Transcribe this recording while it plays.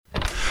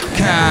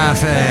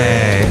Cafe.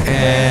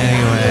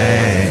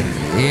 Anyway,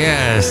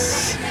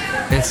 yes,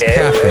 it's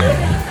cafe.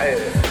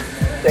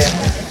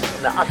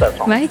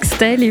 Mike's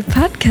Daily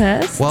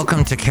Podcast.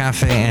 Welcome to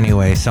Cafe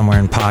Anyway, somewhere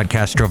in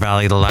Podcastro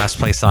Valley, the last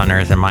place on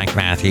earth, and Mike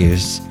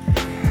Matthews.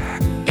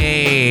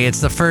 Hey, it's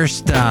the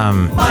first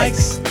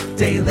Mike's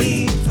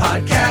Daily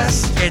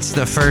Podcast. It's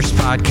the first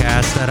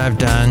podcast that I've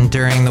done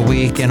during the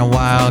week in a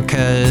while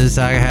because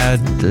I had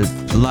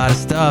a lot of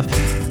stuff.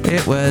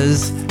 It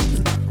was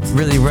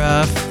really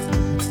rough,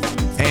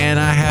 and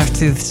I have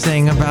to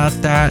sing about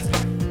that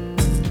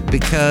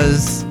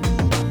because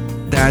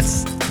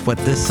that's what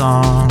this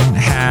song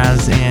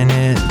has in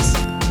it,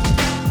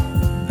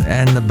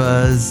 and the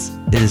buzz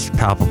is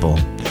palpable.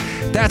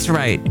 That's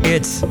right,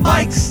 it's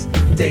Mike's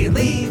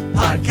Daily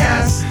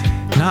Podcast.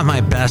 not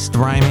my best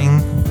rhyming,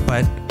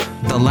 but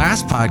the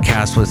last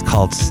podcast was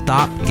called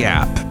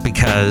Stopgap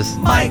because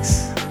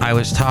Mike's I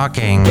was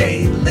talking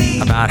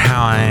Daily about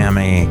how I am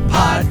a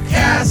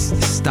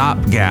Podcast.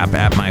 stopgap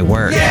at my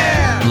work.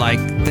 Yeah! Like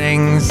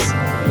things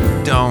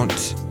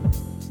don't,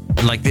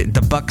 like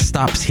the buck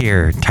stops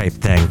here type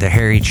thing. The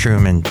Harry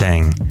Truman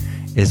thing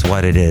is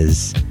what it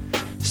is.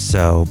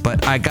 So,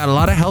 but I got a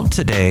lot of help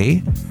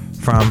today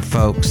from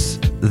folks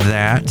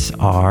that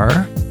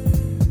are,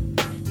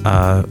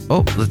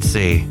 let's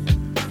see.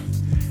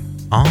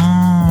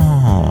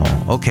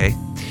 Oh, okay.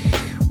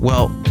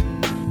 Well,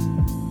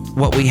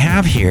 what we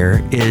have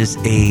here is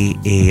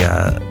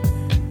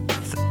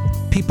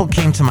people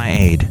came to my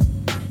aid.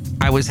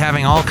 I was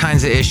having all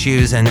kinds of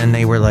issues, and then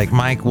they were like,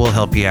 Mike, we'll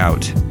help you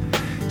out.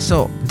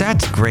 So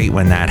that's great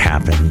when that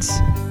happens.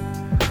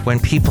 When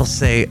people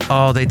say,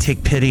 oh, they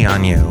take pity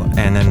on you,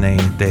 and then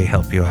they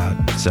help you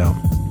out. So,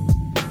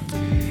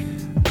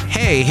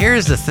 hey,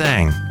 here's the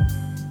thing.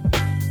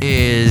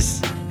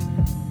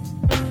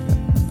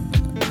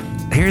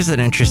 Here's an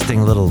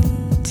interesting little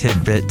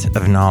tidbit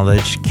of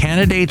knowledge.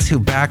 Candidates who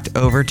backed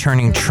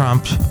overturning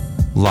Trump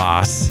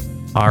loss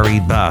are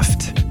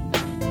rebuffed.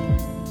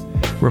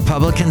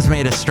 Republicans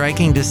made a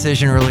striking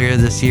decision earlier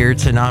this year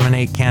to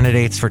nominate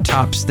candidates for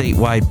top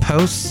statewide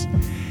posts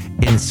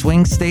in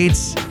swing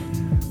states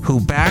who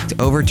backed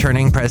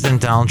overturning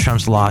President Donald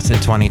Trump's loss in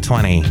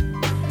 2020.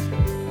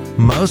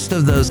 Most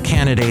of those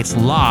candidates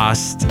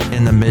lost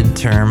in the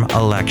midterm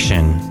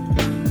election.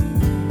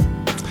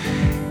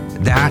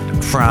 That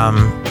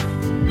from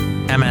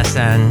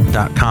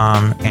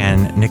MSN.com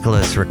and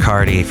Nicholas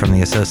Riccardi from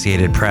the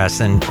Associated Press.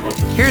 And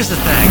here's the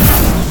thing.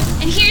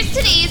 And here's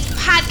today's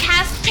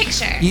podcast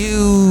picture.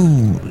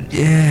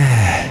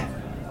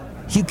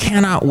 You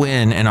cannot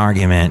win an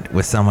argument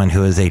with someone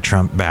who is a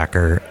Trump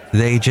backer.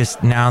 They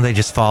just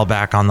fall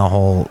back on the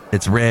whole,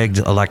 it's rigged,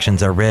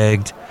 elections are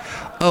rigged.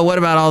 Oh, what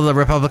about all the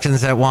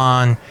Republicans that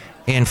won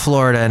in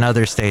Florida and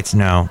other states?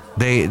 No,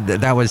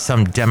 that was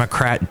some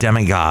Democrat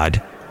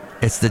demigod.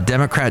 It's the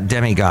Democrat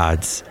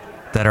demigods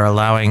that are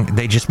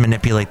they just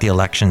manipulate the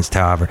elections,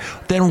 however.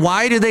 Then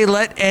why do they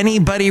let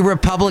anybody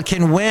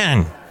Republican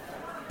win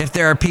if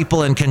there are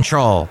people in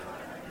control?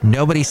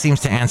 Nobody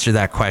seems to answer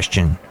that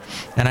question.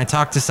 And I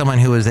talked to someone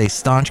who was a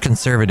staunch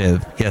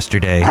conservative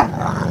yesterday.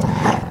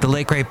 The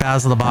late great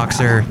Basil the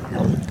Boxer,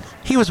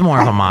 he was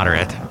more of a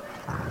moderate.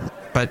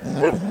 But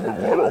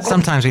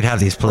sometimes we'd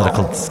have these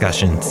political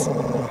discussions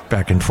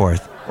back and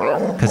forth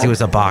because he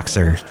was a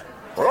boxer.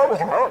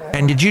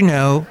 And did you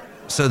know,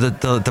 so the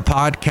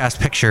podcast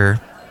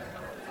picture,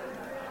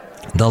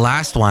 the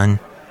last one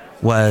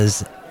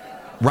was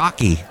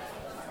Rocky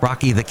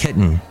the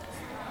kitten.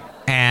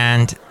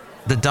 And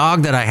the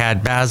dog that I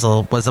had,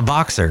 Basil, was a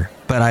boxer,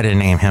 but I didn't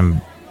name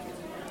him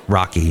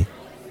Rocky,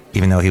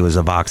 even though he was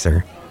a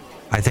boxer.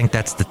 I think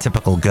that's the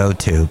typical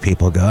go-to.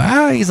 People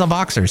go, he's a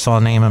boxer, so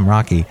I'll name him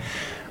Rocky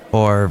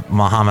or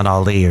Muhammad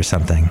Ali or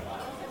something.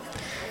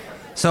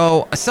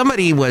 So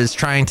somebody was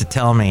trying to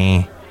tell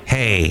me,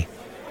 hey,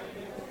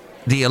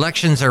 the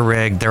elections are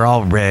rigged. They're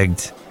all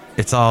rigged.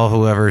 It's all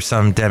whoever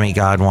some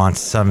demigod wants,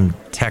 some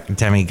tech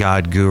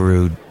demigod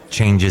guru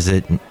changes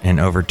it and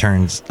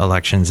overturns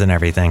elections and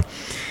everything.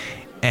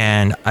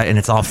 And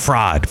it's all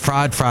fraud,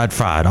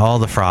 all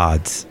the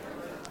frauds,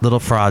 little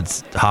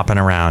frauds hopping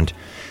around.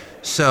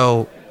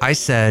 So I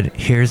said,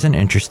 here's an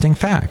interesting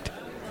fact.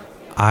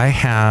 I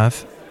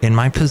have in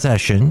my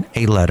possession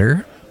a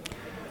letter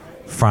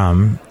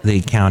from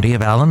the county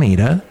of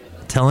Alameda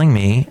telling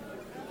me,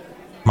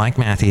 Mike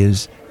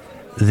Matthews,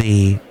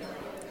 the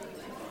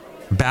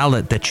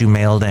ballot that you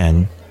mailed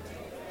in,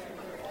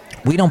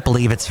 we don't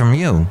believe it's from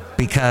you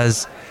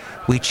because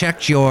we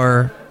checked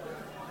your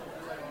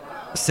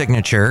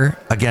signature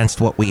against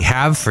what we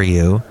have for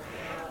you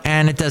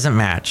and it doesn't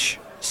match.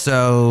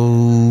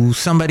 So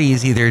somebody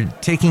is either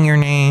taking your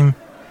name,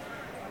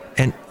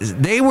 and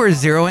they were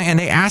zeroing, and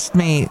they asked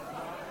me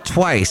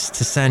twice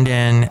to send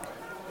in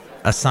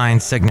a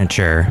signed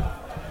signature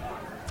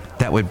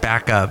that would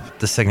back up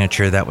the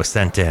signature that was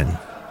sent in.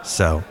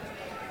 So,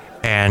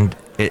 and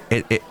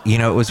it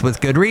was with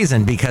good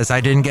reason because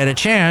I didn't get a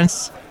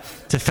chance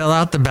to fill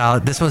out the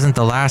ballot. This wasn't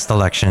the last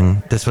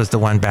election. This was the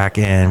one back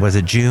in, was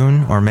it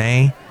June or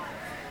May?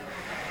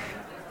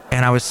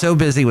 And I was so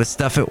busy with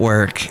stuff at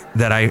work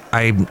that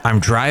I'm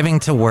driving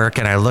to work,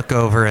 and I look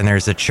over and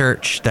there's a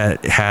church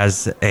that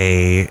has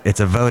it's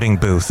a voting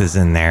booth is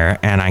in there.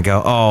 And I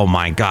go, oh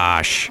my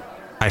gosh,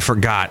 I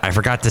forgot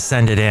to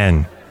send it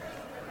in.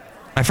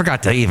 I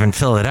forgot to even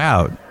fill it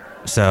out.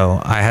 So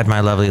I had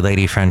my lovely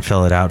lady friend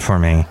fill it out for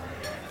me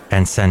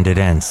and send it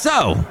in.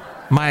 So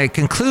my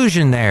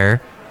conclusion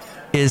there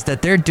is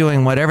that they're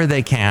doing whatever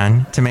they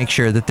can to make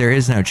sure that there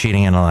is no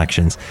cheating in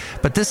elections.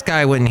 But this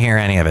guy wouldn't hear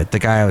any of it. The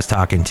guy I was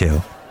talking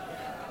to,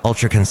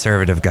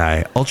 ultra-conservative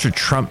guy,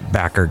 ultra-Trump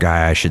backer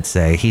guy, I should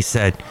say. He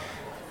said,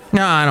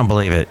 no, I don't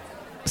believe it.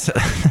 So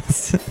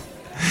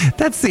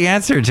that's the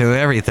answer to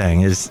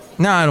everything is,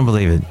 no, I don't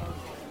believe it.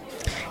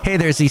 Hey,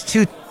 there's these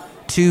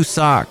two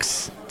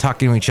socks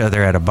talking to each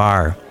other at a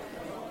bar.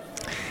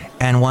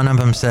 And one of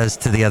them says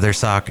to the other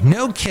sock,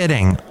 no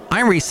kidding,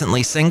 I'm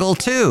recently single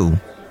too.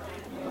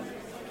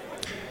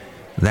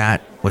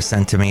 That was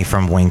sent to me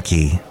from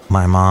Winky,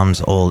 my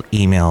mom's old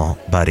email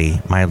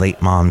buddy, my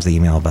late mom's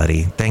email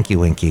buddy. Thank you,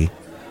 Winky.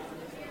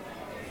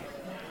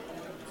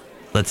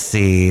 Let's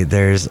see,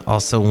 there's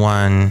also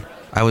one.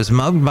 I was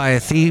mugged by a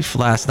thief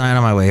last night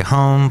on my way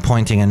home,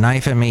 pointing a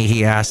knife at me.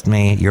 He asked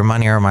me, your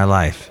money or my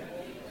life?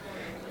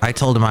 I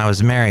told him I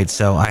was married,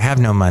 so I have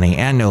no money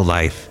and no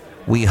life.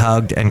 We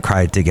hugged and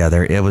cried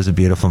together. It was a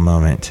beautiful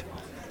moment.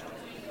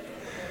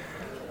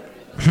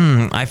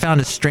 I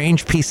found a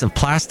strange piece of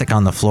plastic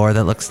on the floor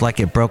that looks like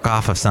it broke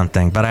off of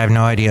something, but I have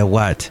no idea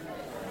what.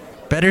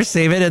 Better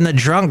save it in the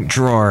junk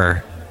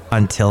drawer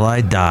until I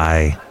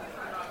die.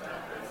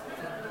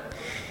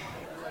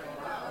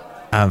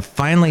 I've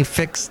finally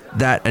fixed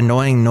that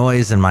annoying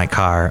noise in my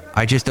car.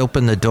 I just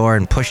opened the door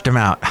and pushed him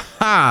out.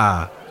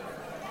 Ha!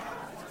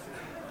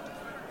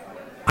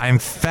 I'm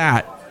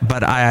fat,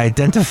 but I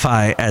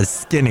identify as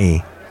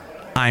skinny.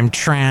 I'm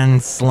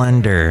trans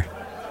slender.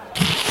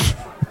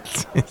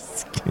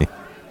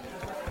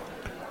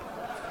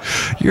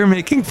 You're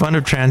making fun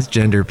of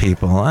transgender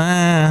people.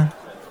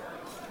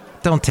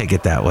 Don't take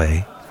it that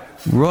way.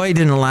 Roy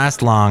didn't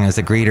last long as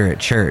a greeter at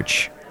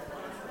church.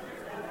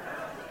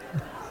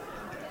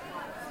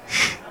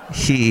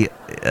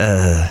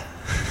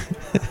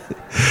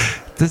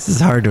 This is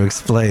hard to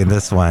explain,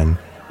 this one.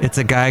 It's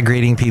a guy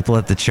greeting people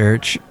at the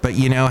church, but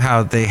you know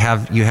how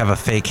you have a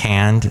fake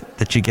hand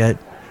that you get?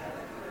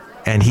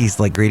 And he's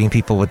like greeting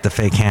people with the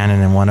fake hand,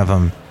 and then one of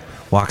them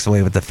walks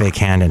away with the fake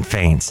hand and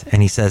faints.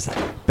 And he says,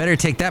 better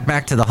take that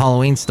back to the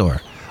Halloween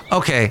store.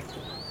 Okay,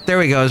 there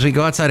we go. As we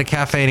go outside a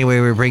cafe anyway,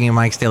 we're bringing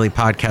Mike's Daily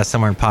Podcast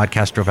somewhere in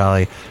Podcastro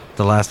Valley,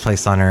 the last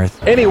place on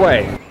earth.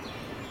 Anyway.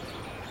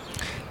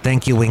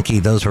 Thank you, Winky.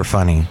 Those were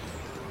funny.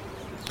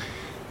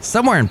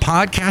 Somewhere in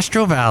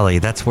Podcastro Valley,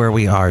 that's where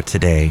we are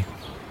today.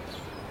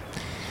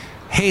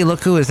 Hey,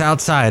 look who is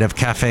outside of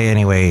Cafe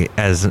Anyway.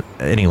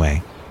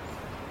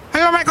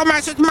 Hello, Michael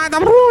Masters,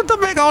 Madam Ruth,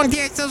 big on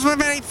those were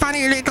very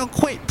funny little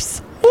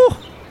quips. Ooh.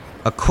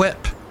 A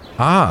quip.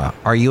 Ah,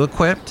 are you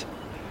equipped?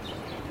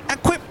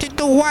 Equipped to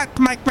do what,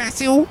 Mike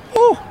Matthew?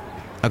 Ooh.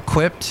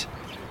 Equipped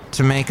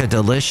to make a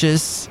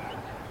delicious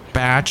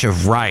batch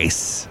of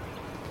rice.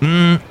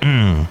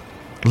 A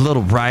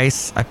little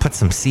rice. I put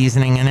some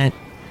seasoning in it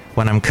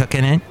when I'm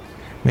cooking it.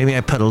 Maybe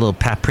I put a little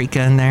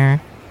paprika in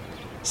there.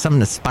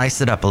 Something to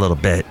spice it up a little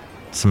bit.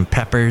 Some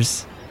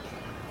peppers.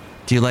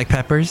 Do you like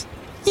peppers?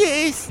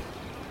 Yes.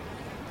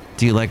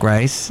 Do you like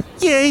rice?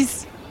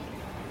 Yes.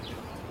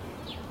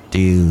 Do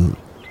you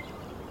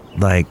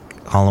like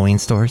Halloween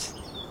stores?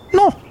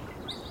 No.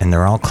 And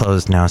they're all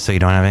closed now, so you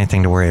don't have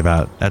anything to worry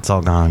about. That's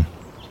all gone.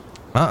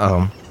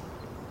 Uh-oh.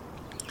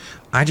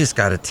 I just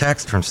got a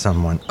text from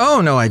someone. Oh,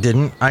 no, I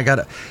didn't.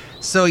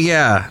 So,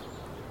 yeah.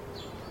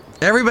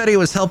 Everybody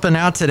was helping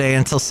out today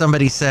until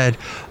somebody said,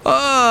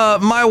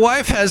 my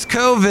wife has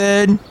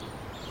COVID.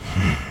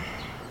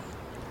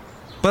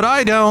 But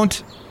I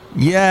don't.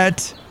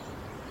 Yet.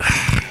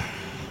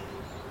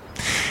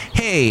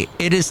 Hey,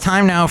 it is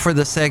time now for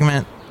the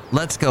segment,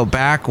 Let's Go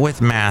Back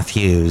with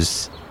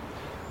Matthews.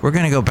 We're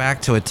going to go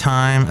back to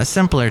a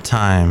simpler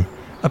time,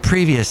 a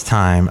previous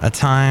time, a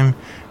time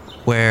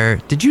where,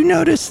 did you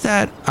notice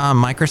that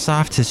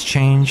Microsoft has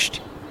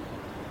changed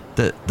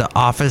the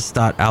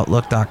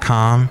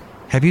office.outlook.com?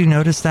 Have you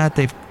noticed that?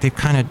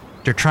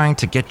 They're trying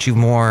to get you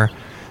more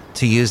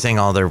to using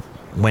all their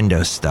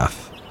Windows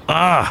stuff.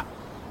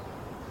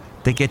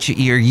 They get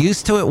you're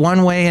used to it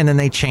one way and then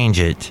they change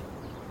it.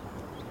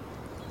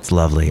 It's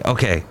lovely.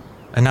 Okay,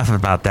 enough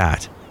about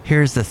that.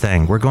 Here's the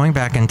thing. We're going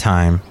back in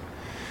time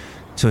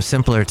to a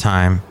simpler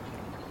time.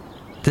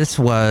 This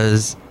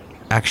was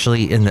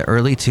actually in the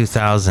early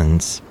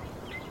 2000s.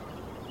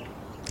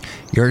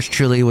 Yours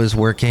truly was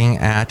working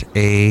at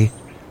a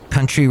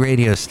country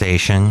radio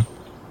station,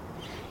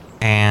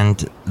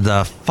 and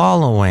the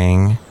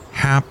following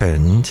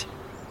happened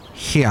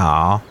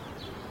here.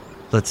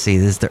 Let's see,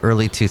 this is the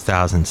early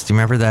 2000s. Do you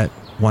remember that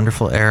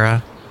wonderful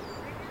era?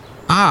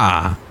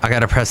 I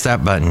gotta press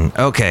that button.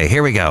 Okay,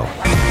 here we go.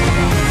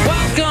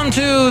 Welcome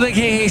to the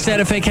KH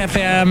Santa Fe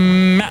Cafe.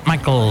 I'm Matt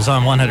Michaels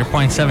on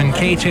 100.7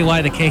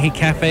 KHAY, the KH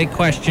Cafe.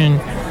 Question,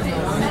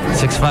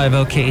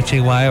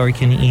 650-KHAY, or you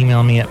can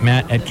email me at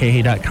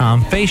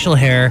matt@khay.com. Facial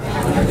hair,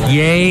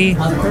 yay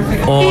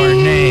or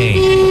nay?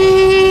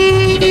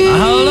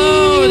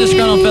 Hello,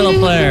 disgruntled fiddle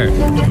player.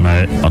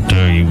 Mate, I'll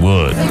tell you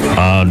what,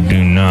 I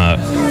do not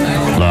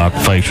like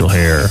facial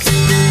hair.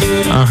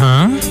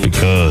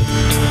 Because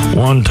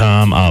one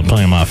time I was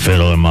playing my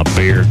fiddle and my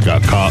beard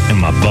got caught in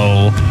my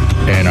bowl.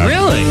 And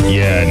Really?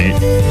 Yeah, and it,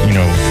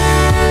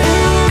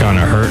 kind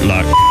of hurt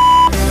like.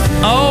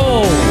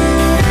 Oh,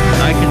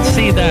 I can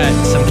see that.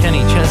 Some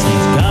Kenny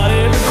Chesney's got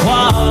it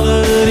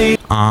quality.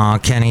 Aw,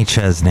 Kenny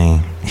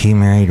Chesney. He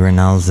married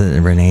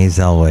Renee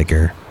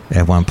Zellweger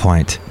at one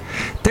point.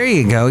 There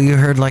you go. You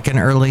heard like an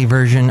early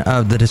version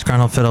of the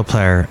Disgruntled Fiddle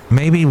Player.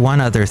 Maybe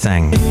one other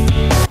thing.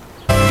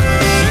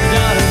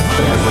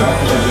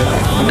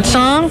 What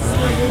song?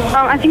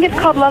 I think it's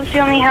called Love's the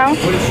Only House.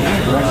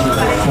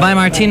 By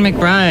Martine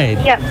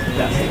McBride. Yep.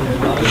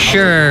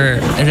 Sure.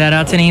 Is that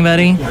out to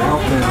anybody?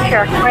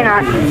 Sure, why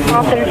not?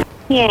 I'll send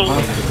yay.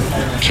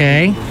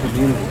 Okay.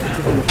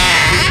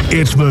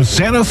 It's the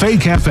Santa Fe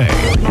Cafe.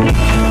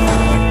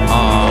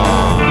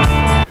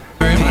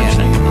 Very much.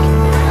 Thank you.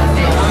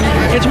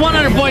 It's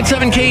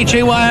 100.7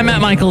 KHAY. I'm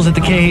Matt Michaels at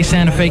the KHAY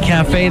Santa Fe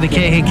Cafe. The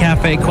KHAY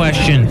Cafe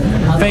question.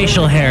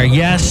 Facial hair,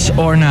 yes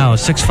or no?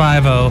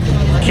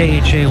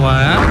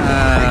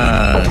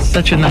 650-KHAY.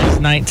 Such a nice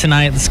night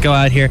tonight. Let's go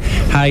out here.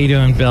 How you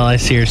doing, Bill? I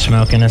see you're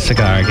smoking a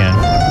cigar again.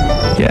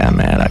 Yeah,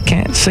 Matt, I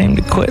can't seem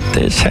to quit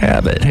this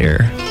habit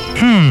here.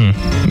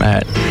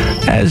 Matt,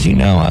 as you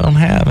know, I don't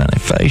have any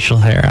facial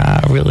hair. I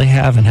really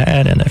haven't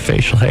had any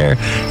facial hair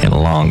in a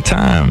long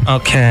time.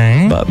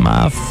 Okay. But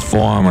my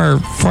former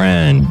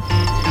friend,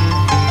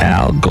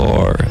 Al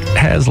Gore,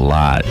 has a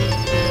lot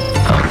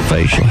of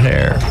facial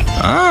hair.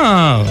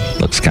 Oh.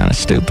 Looks kind of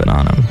stupid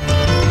on him.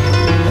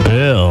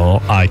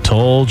 Bill, I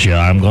told you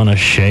I'm going to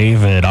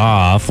shave it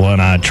off when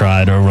I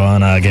try to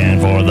run again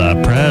for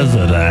the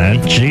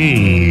president.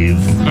 Jeez.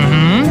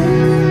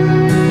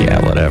 Yeah,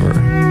 whatever.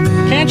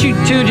 Can't you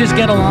two just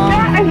get along?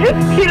 I'm just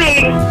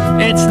kidding.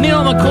 It's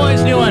Neil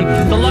McCoy's new one,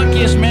 The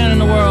Luckiest Man in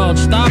the World.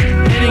 Stop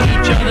hitting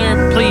each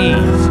other,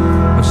 please.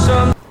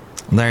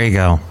 There you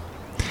go.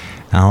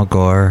 Al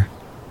Gore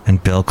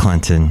and Bill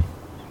Clinton.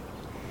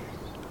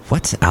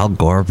 What's Al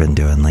Gore been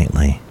doing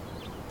lately?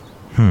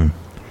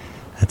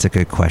 That's a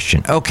good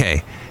question.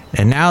 Okay,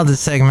 and now the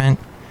segment,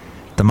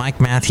 the Mike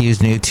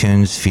Matthews New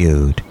Tunes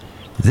Feud.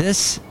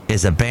 This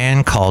is a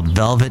band called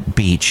Velvet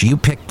Beach. You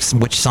pick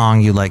which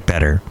song you like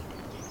better.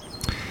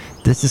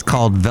 This is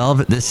called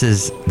Velvet. This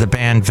is the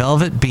band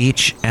Velvet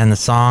Beach, and the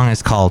song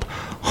is called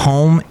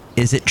Home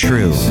Is It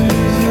True?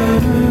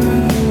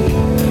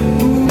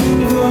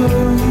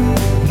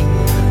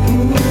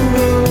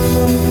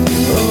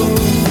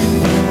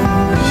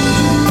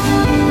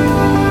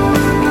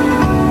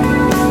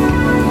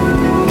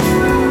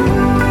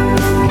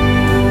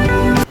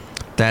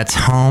 That's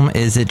Home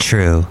Is It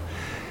True?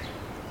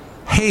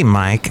 Hey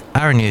Mike,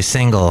 our new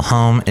single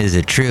Home Is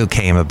It True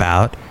came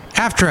about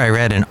after I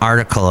read an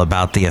article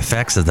about the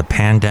effects of the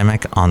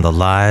pandemic on the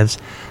lives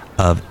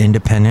of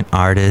independent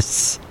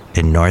artists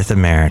in North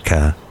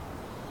America.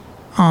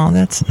 Oh,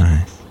 that's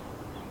nice.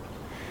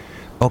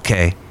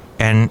 Okay,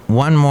 and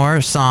one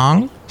more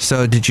song.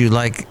 So did you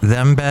like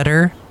them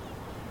better,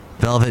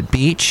 Velvet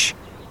Beach,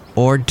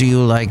 or do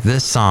you like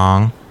this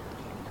song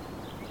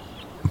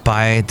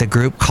by the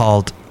group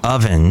called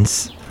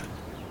Ovens?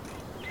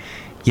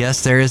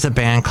 Yes, there is a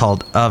band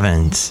called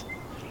Ovens,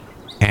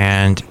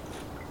 and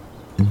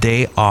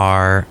they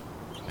are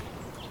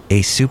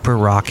a super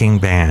rocking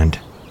band.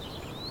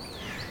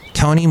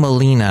 Tony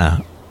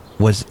Molina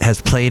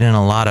has played in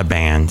a lot of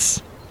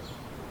bands.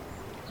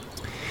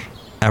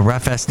 A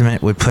rough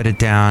estimate would put it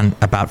down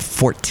about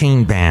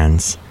 14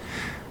 bands.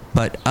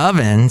 But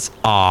Ovens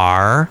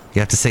are, you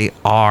have to say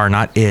are,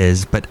 not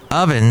is, but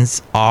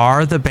Ovens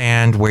are the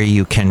band where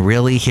you can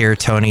really hear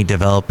Tony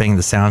developing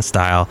the sound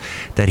style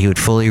that he would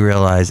fully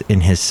realize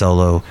in his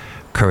solo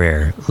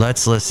career.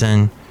 Let's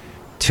listen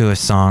to a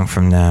song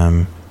from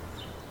them.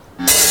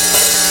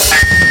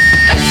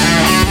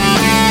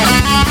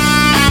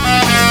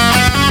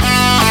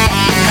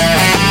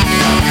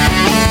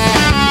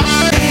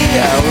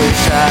 I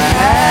wish I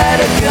had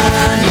a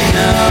gun, you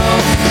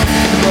know,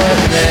 but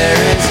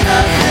there is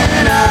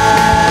nothing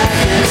I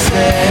can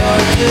say or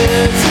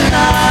do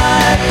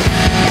tonight.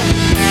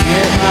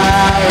 Get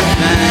my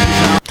revenge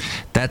on.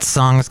 That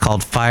song is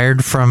called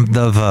Fired from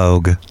the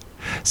Vogue.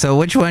 So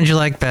which one do you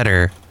like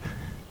better?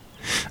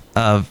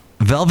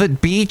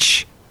 Velvet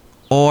Beach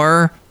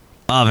or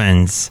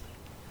Ovens?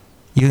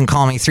 You can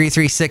call me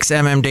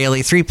 336MM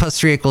Daily. 3 plus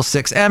 3 equals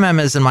 6. MM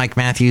as in Mike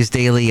Matthews,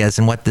 Daily as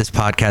in what this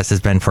podcast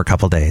has been for a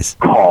couple days.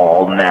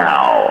 Call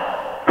now.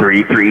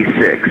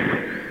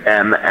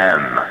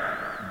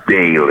 336MM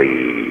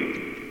Daily.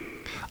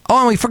 Oh,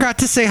 and we forgot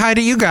to say hi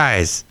to you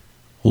guys.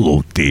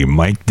 Hello there,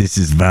 Mike. This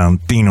is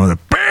Valentino, the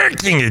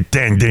parking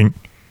attendant.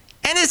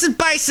 And this is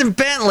Bison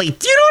Bentley.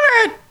 Do you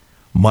know that?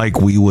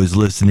 Mike, we was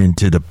listening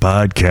to the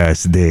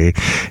podcast day,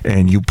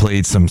 and you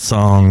played some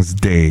songs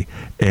day,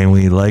 and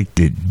we liked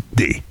it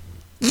day.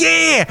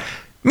 Yeah!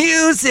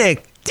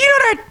 Music. Do you know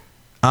that?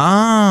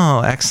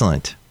 Oh,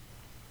 excellent.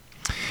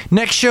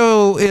 Next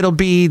show, it'll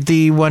be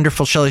the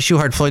wonderful Shelley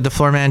Shuhart, Floyd the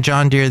Floorman,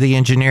 John Deere the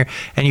engineer,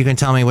 and you can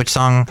tell me which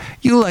song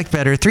you like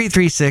better.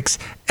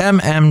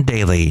 336-MM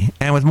Daily.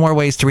 And with more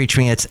ways to reach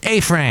me, it's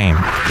A-Frame.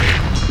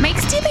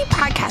 Mike's Daily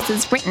Podcast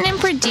is written and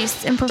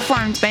produced and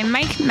performed by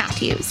Mike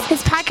Matthews.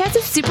 His podcast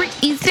is super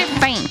easy to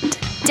find.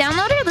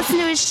 Download or listen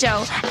to his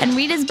show and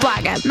read his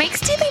blog at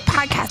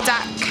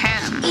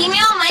mikesdailypodcast.com.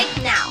 Email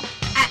Mike now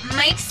at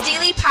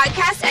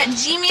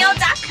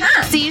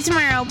mikesdailypodcast@gmail.com. See you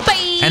tomorrow.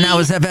 Bye. And that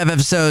was FF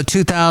episode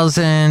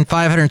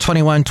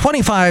 2521,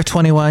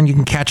 2521. You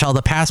can catch all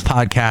the past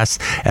podcasts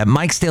at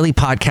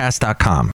mikesdailypodcast.com.